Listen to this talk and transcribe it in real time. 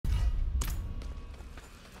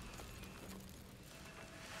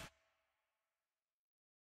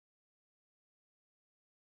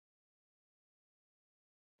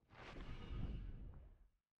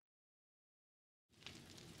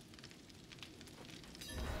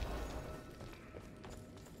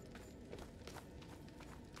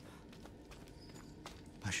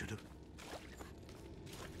should have.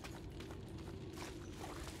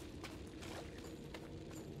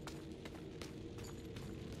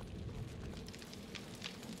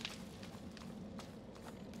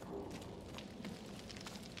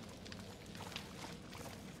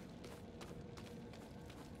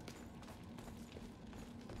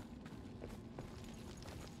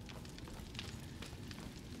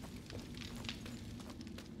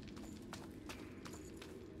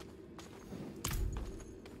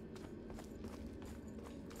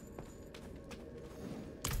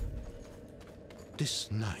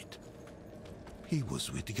 This night, he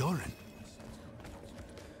was with Yoren.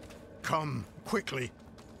 Come, quickly.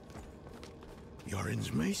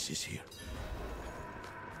 Yoren's mace is here.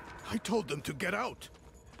 I told them to get out.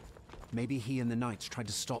 Maybe he and the Knights tried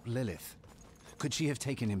to stop Lilith. Could she have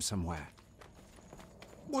taken him somewhere?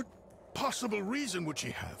 What possible reason would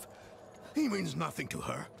she have? He means nothing to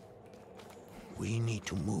her. We need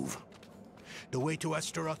to move. The way to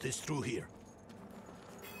Astaroth is through here.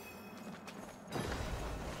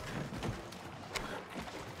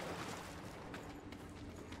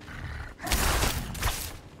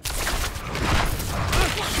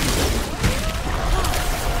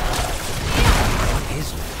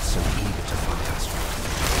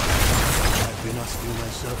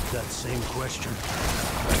 That same question.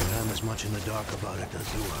 I'm as much in the dark about it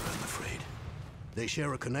as you are, I'm afraid. They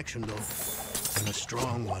share a connection, though, and a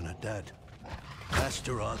strong one at that.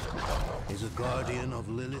 Astaroth is a guardian of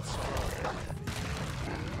Lilith's father.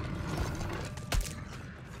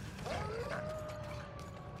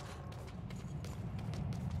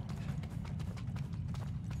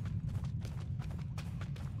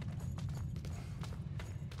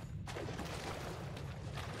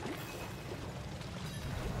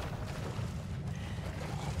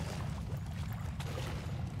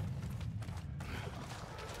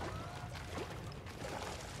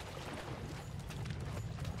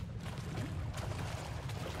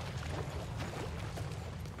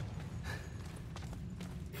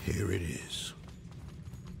 Here it is.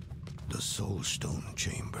 The Soul Stone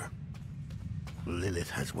Chamber. Lilith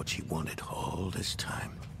has what she wanted all this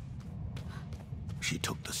time. She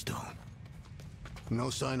took the stone. No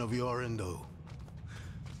sign of Yoren, though.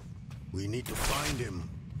 We need to find him.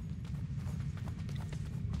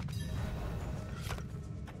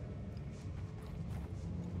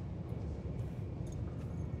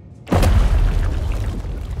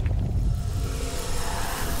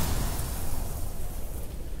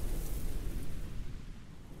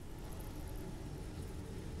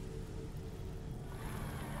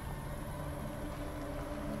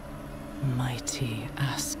 Mighty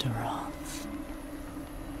Astaroth,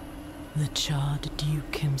 the charred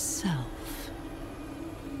Duke himself,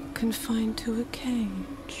 confined to a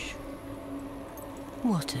cage.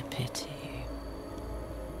 What a pity.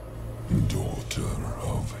 Daughter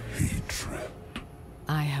of hatred.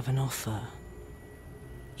 I have an offer.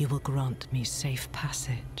 You will grant me safe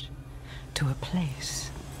passage to a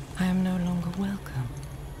place I am no longer welcome.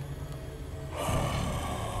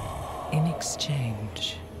 In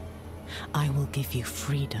exchange, I will give you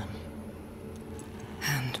freedom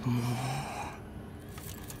and more.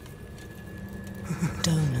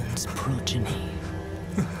 Donan's progeny,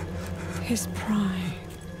 his pride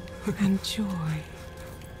and joy,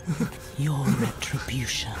 your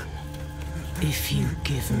retribution if you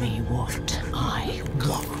give me what I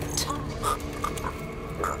want.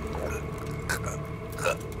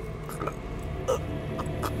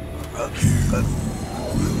 You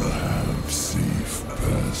will have safe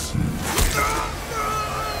passage.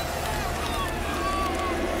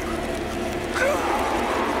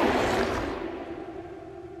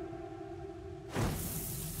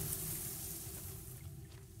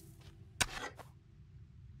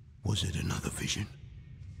 Was it another vision?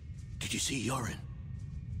 Did you see Yoren?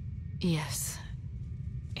 Yes.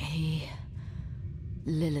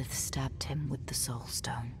 Lilith stabbed him with the Soul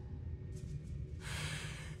Stone.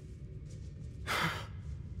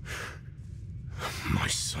 My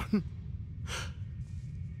son?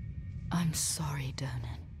 I'm sorry,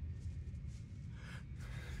 Donan.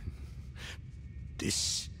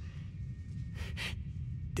 This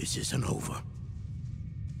isn't over.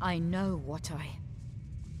 I know what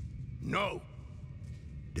No!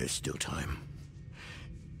 There's still time.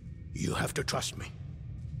 You have to trust me.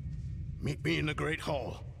 Meet me in the Great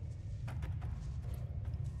Hall.